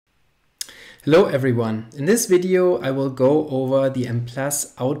Hello everyone. In this video I will go over the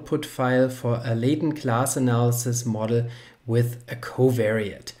Mplus output file for a latent class analysis model with a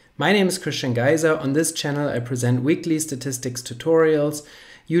covariate. My name is Geiser. On this channel I present weekly statistics tutorials,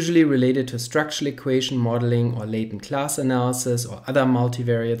 usually related to structural equation modeling or latent class analysis or other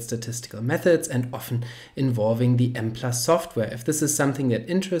multivariate statistical methods, and often involving the Mplus software. If this is something that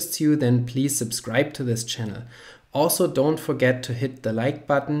interests you, then please subscribe to this channel. Also, don't forget to hit the like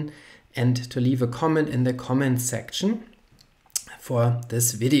button and to leave a comment in the comments section for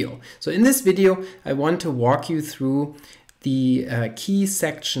this video. So in this video, I want to walk you through the key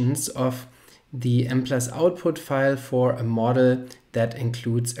sections of the Mplus output file for a model that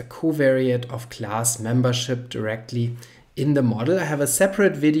includes a covariate of class membership directly in the model. I have a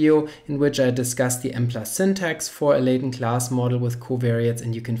separate video in which I discuss the Mplus syntax for a latent class model with covariates,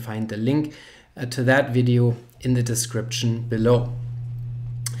 and you can find the link to that video in the description below.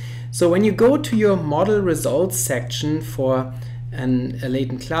 So when you go to your model results section for a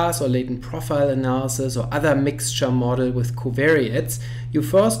latent class or latent profile analysis or other mixture model with covariates, you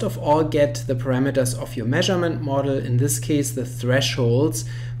first of all get the parameters of your measurement model, in this case the thresholds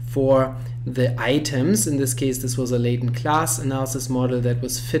for the items. In this case this was a latent class analysis model that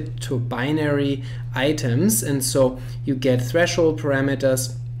was fit to binary items, and so you get threshold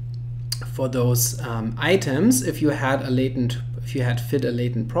parameters for those items. If you had fit a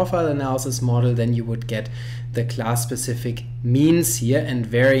latent profile analysis model, then you would get the class-specific means here and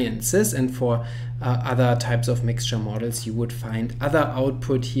variances, and for other types of mixture models you would find other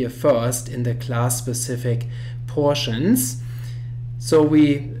output here first in the class-specific portions. So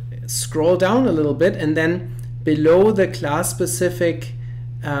we scroll down a little bit, and then below the class-specific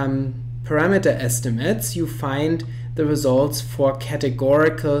parameter estimates you find the results for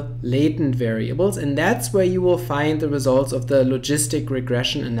categorical latent variables, and that's where you will find the results of the logistic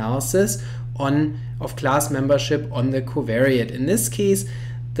regression analysis of class membership on the covariate. In this case,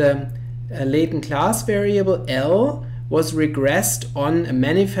 the latent class variable L was regressed on a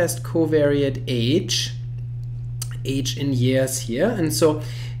manifest covariate H in years here, and so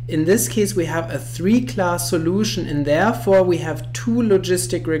in this case we have a 3-class solution, and therefore we have two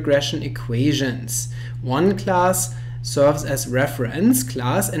logistic regression equations. One class serves as reference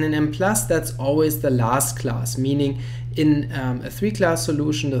class, and in Mplus that's always the last class, meaning in a 3-class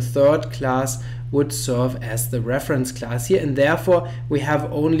solution the third class would serve as the reference class here, and therefore we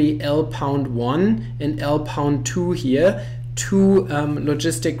have only L#1 and L#2 here, two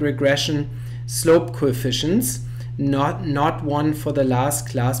logistic regression slope coefficients, not one for the last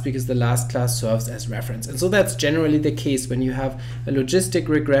class, because the last class serves as reference. And so that's generally the case when you have a logistic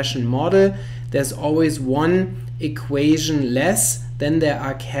regression model. There's always one equation less than there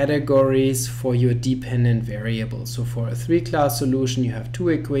are categories for your dependent variables. So for a 3-class solution you have two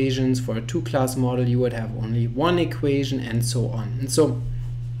equations, for a 2-class model you would have only one equation, and so on. And so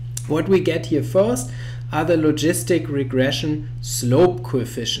what we get here first are the logistic regression slope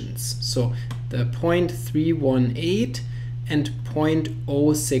coefficients. So the 0.318 and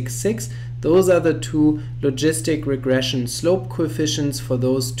 0.066, those are the two logistic regression slope coefficients for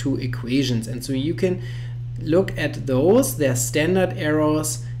those two equations. And so you can look at those, their standard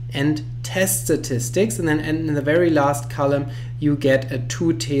errors and test statistics, and then in the very last column you get a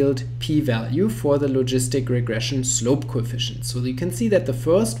two-tailed p-value for the logistic regression slope coefficient. So you can see that the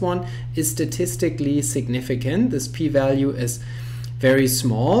first one is statistically significant. This p-value is very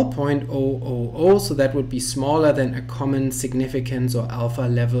small, 0.000, so that would be smaller than a common significance or alpha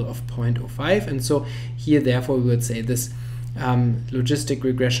level of 0.05, and so here therefore we would say this logistic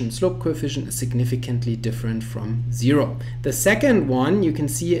regression slope coefficient is significantly different from 0. The second one you can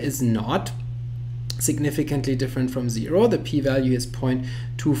see is not significantly different from 0. The p-value is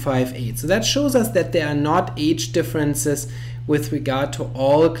 0.258. So that shows us that there are not age differences with regard to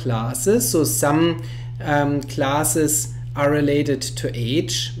all classes. So some classes are related to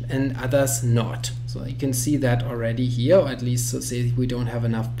age and others not. So you can see that already here, or at least so say we don't have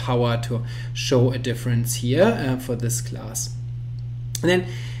enough power to show a difference here for this class. And then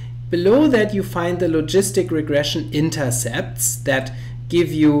below that you find the logistic regression intercepts that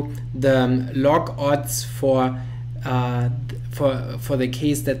give you the log odds for the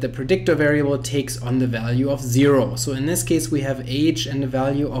case that the predictor variable takes on the value of 0. So in this case we have age, and the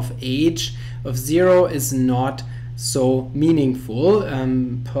value of age of 0 is not so meaningful.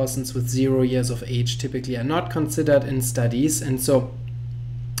 Persons with 0 years of age typically are not considered in studies, and so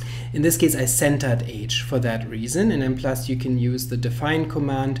in this case I centered age for that reason. In Mplus you can use the define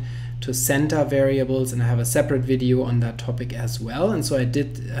command to center variables, and I have a separate video on that topic as well, and so I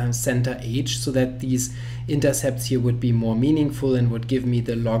did center age so that these intercepts here would be more meaningful and would give me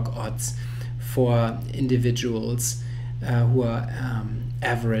the log odds for individuals who are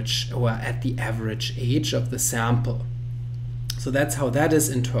average or at the average age of the sample. So that's how that is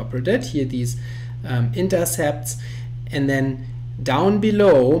interpreted. Here these intercepts, and then down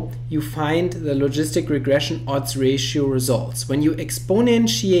below you find the logistic regression odds ratio results. When you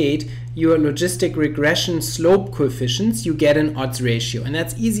exponentiate your logistic regression slope coefficients, you get an odds ratio, and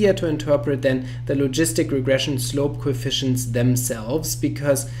that's easier to interpret than the logistic regression slope coefficients themselves,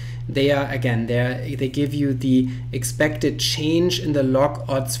 because they are, again, they give you the expected change in the log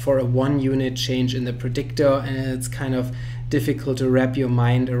odds for a 1 unit change in the predictor, and it's kind of difficult to wrap your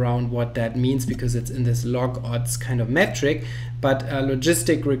mind around what that means because it's in this log odds kind of metric. But a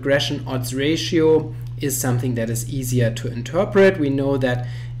logistic regression odds ratio is something that is easier to interpret. We know that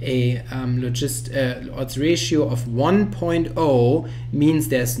a odds ratio of 1.0 means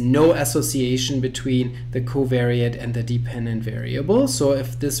there's no association between the covariate and the dependent variable. So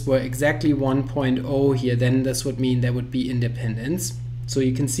if this were exactly 1.0 here, then this would mean there would be independence. So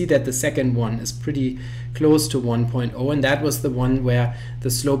you can see that the second one is pretty close to 1.0, and that was the one where the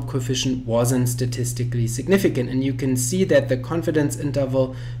slope coefficient wasn't statistically significant. And you can see that the confidence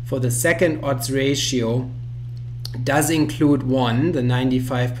interval for the second odds ratio does include 1, the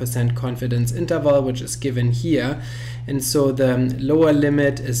 95% confidence interval, which is given here. And so the lower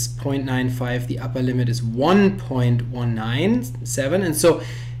limit is 0.95, the upper limit is 1.197, and so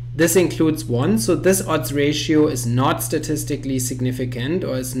this includes 1, so this odds ratio is not statistically significant,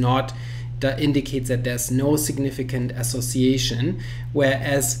 or is not, that indicates that there's no significant association,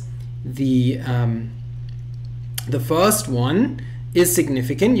 whereas the first one is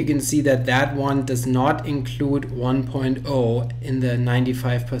significant. You can see that that one does not include 1.0 in the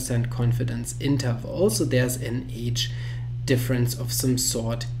 95% confidence interval, so there's an age difference of some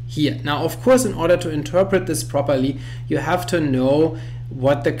sort here. Now, of course, in order to interpret this properly, you have to know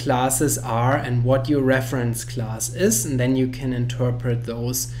what the classes are and what your reference class is, and then you can interpret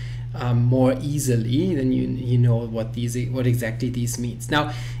those more easily. Then you know what exactly these means.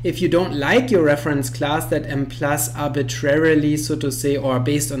 Now, if you don't like your reference class that Mplus arbitrarily, so to say, or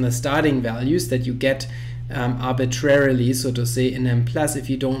based on the starting values that you get arbitrarily, so to say, in Mplus, if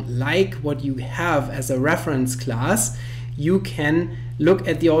you don't like what you have as a reference class, you can look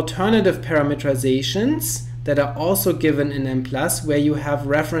at the alternative parameterizations that are also given in Mplus, where you have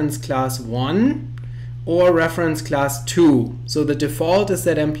reference class 1 or reference class 2. So the default is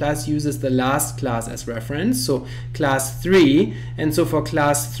that Mplus uses the last class as reference, so class 3. And so for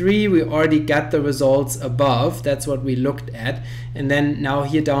class 3, we already got the results above. That's what we looked at. And then now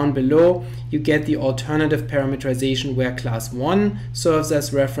here down below, you get the alternative parameterization where class 1 serves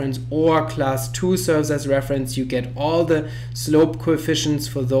as reference or class 2 serves as reference. You get all the slope coefficients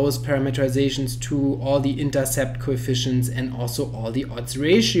for those parameterizations too, all the intercept coefficients, and also all the odds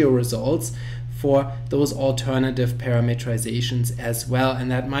ratio results for those alternative parameterizations as well.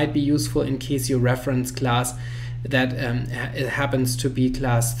 And that might be useful in case your reference class that it happens to be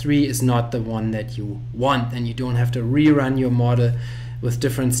class 3 is not the one that you want, and you don't have to rerun your model with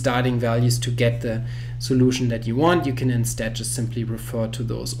different starting values to get the solution that you want. You can instead just simply refer to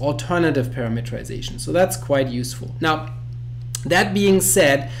those alternative parameterizations. So that's quite useful. Now, that being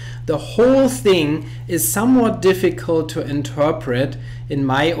said, the whole thing is somewhat difficult to interpret, in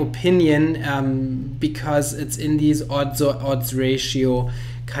my opinion, because it's in these odds ratio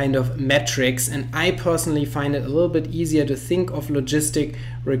kind of metrics, and I personally find it a little bit easier to think of logistic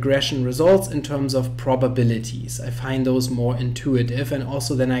regression results in terms of probabilities. I find those more intuitive, and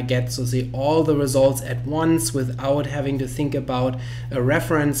also then I get, so say, all the results at once without having to think about a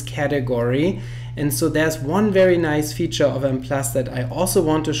reference category. And so there's one very nice feature of Mplus that I also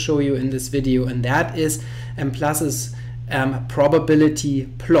want to show you in this video, and that is Mplus's probability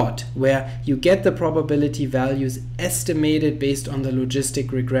plot, where you get the probability values estimated based on the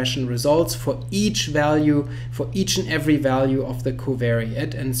logistic regression results for each value, for each and every value of the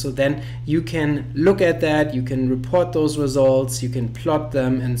covariate. And so then you can look at that, you can report those results, you can plot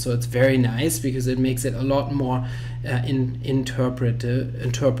them, and so it's very nice because it makes it a lot more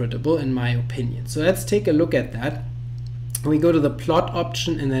interpretable, in my opinion. So let's take a look at that. We go to the plot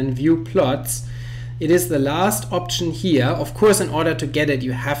option and then view plots. It is the last option here. Of course, in order to get it,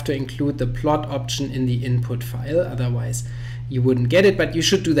 you have to include the plot option in the input file, otherwise you wouldn't get it, but you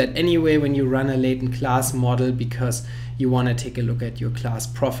should do that anyway when you run a latent class model, because you want to take a look at your class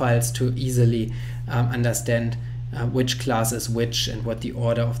profiles to easily understand which class is which and what the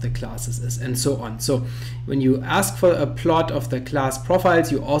order of the classes is, and so on. So when you ask for a plot of the class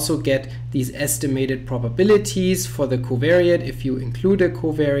profiles, you also get these estimated probabilities for the covariate if you include a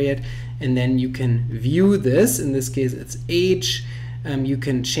covariate, and then you can view this. In this case, it's age, You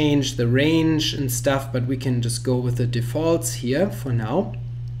can change the range and stuff, but we can just go with the defaults here for now.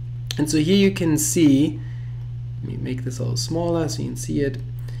 And so here you can see, let me make this a little smaller so you can see it.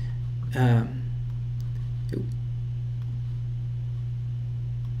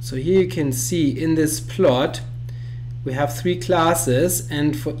 So here you can see in this plot we have 3 classes,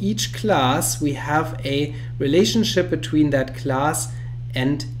 and for each class we have a relationship between that class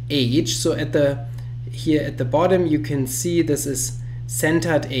and age. So here at the bottom you can see this is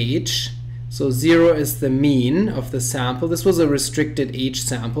centered age. So 0 is the mean of the sample. This was a restricted age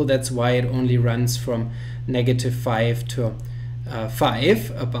sample, that's why it only runs from -5 to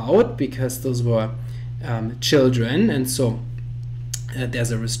 5 about, because those were children, and so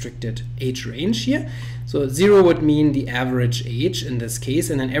there's a restricted age range here. So 0 would mean the average age in this case,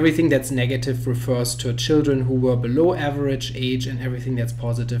 and then everything that's negative refers to children who were below average age, and everything that's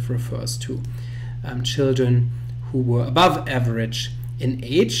positive refers to children who were above average in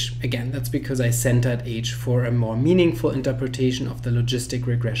age. Again, that's because I centered age for a more meaningful interpretation of the logistic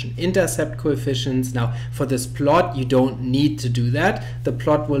regression intercept coefficients. Now, for this plot, you don't need to do that. The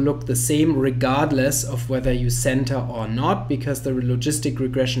plot will look the same regardless of whether you center or not, because the logistic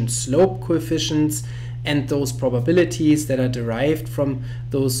regression slope coefficients and those probabilities that are derived from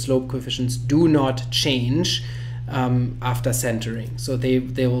those slope coefficients do not change after centering. So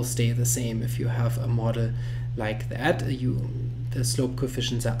they will stay the same if you have a model like that. The slope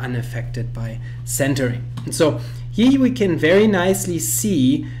coefficients are unaffected by centering. And so here we can very nicely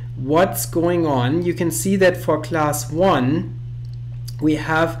see what's going on. You can see that for class 1 we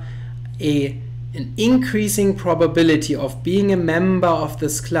have an increasing probability of being a member of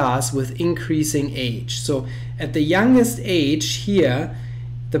this class with increasing age. So at the youngest age here,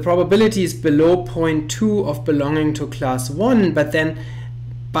 the probability is below 0.2 of belonging to class 1, but then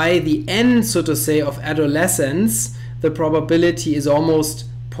by the end, so to say, of adolescence, the probability is almost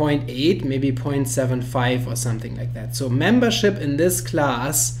 0.8, maybe 0.75 or something like that. So membership in this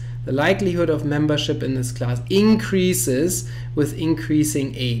class, the likelihood of membership in this class increases with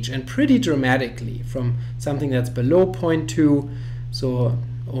increasing age, and pretty dramatically, from something that's below 0.2, so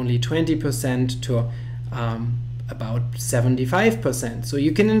only 20%, to about 75%. So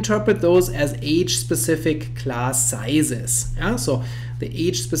you can interpret those as age-specific class sizes. Yeah? So the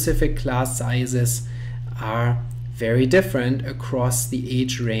age-specific class sizes are very different across the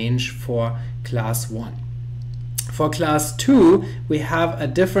age range for class 1. For class 2, we have a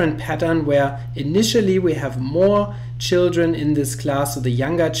different pattern where initially we have more children in this class. So the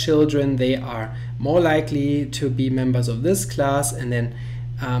younger children, they are more likely to be members of this class, and then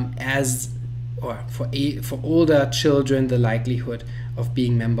for older children, the likelihood of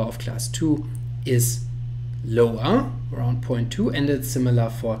being member of class 2 is lower, around 0.2, and it's similar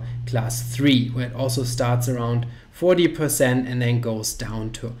for class 3, where it also starts around 40% and then goes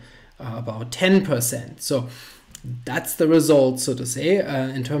down to about 10%. So that's the result, so to say,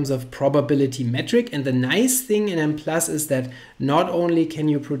 in terms of probability metric. And the nice thing in Mplus is that not only can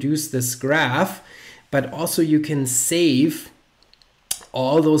you produce this graph, but also you can save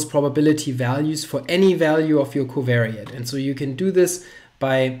all those probability values for any value of your covariate. And so you can do this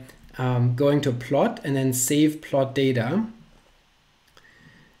by going to plot and then save plot data.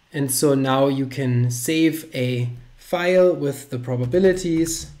 And so now you can save a file with the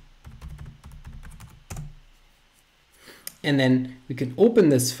probabilities, and then we can open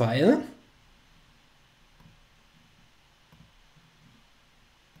this file.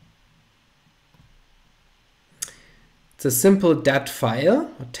 It's a simple DAT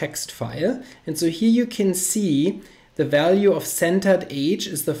file or text file, and so here you can see the value of centered age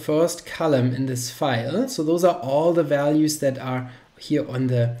is the first column in this file. So those are all the values that are here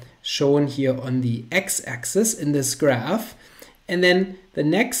shown here on the x-axis in this graph. And then the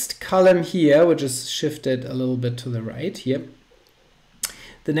next column here, which is shifted a little bit to the right here,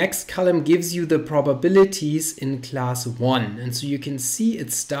 the next column gives you the probabilities in class 1. And so you can see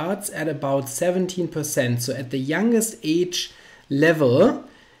it starts at about 17%. So at the youngest age level,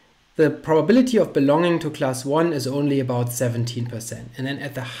 the probability of belonging to class 1 is only about 17%. And then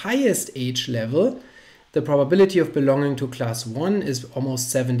at the highest age level, the probability of belonging to class 1 is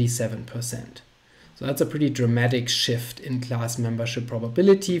almost 77%. So that's a pretty dramatic shift in class membership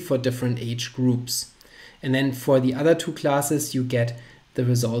probability for different age groups. And then for the other two classes, you get the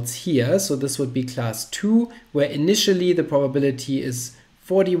results here. So this would be class 2, where initially the probability is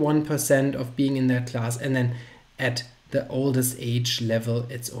 41% of being in that class, and then at the oldest age level,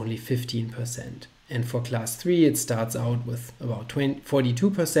 it's only 15%. And for class 3, it starts out with about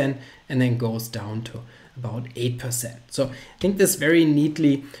 42% and then goes down to about 8%. So I think this very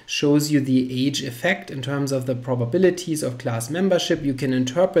neatly shows you the age effect in terms of the probabilities of class membership. You can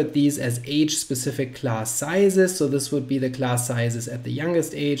interpret these as age-specific class sizes. So this would be the class sizes at the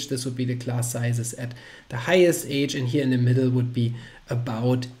youngest age, this would be the class sizes at the highest age, and here in the middle would be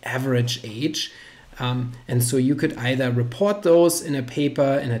about average age. And so you could either report those in a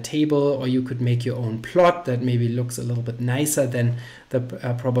paper, in a table, or you could make your own plot that maybe looks a little bit nicer than the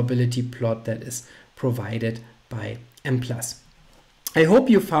probability plot that is provided by Mplus. I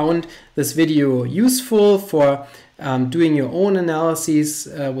hope you found this video useful for doing your own analyses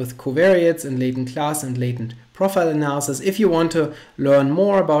with covariates and latent class and latent profile analysis. If you want to learn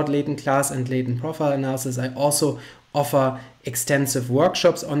more about latent class and latent profile analysis, I also offer extensive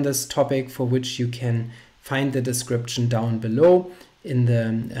workshops on this topic, for which you can find the description down below in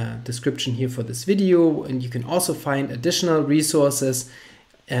the description here for this video. And you can also find additional resources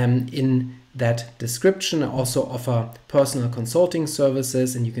in that description. I also offer personal consulting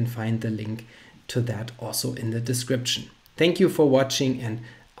services, and you can find the link to that also in the description. Thank you for watching, and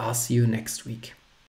I'll see you next week.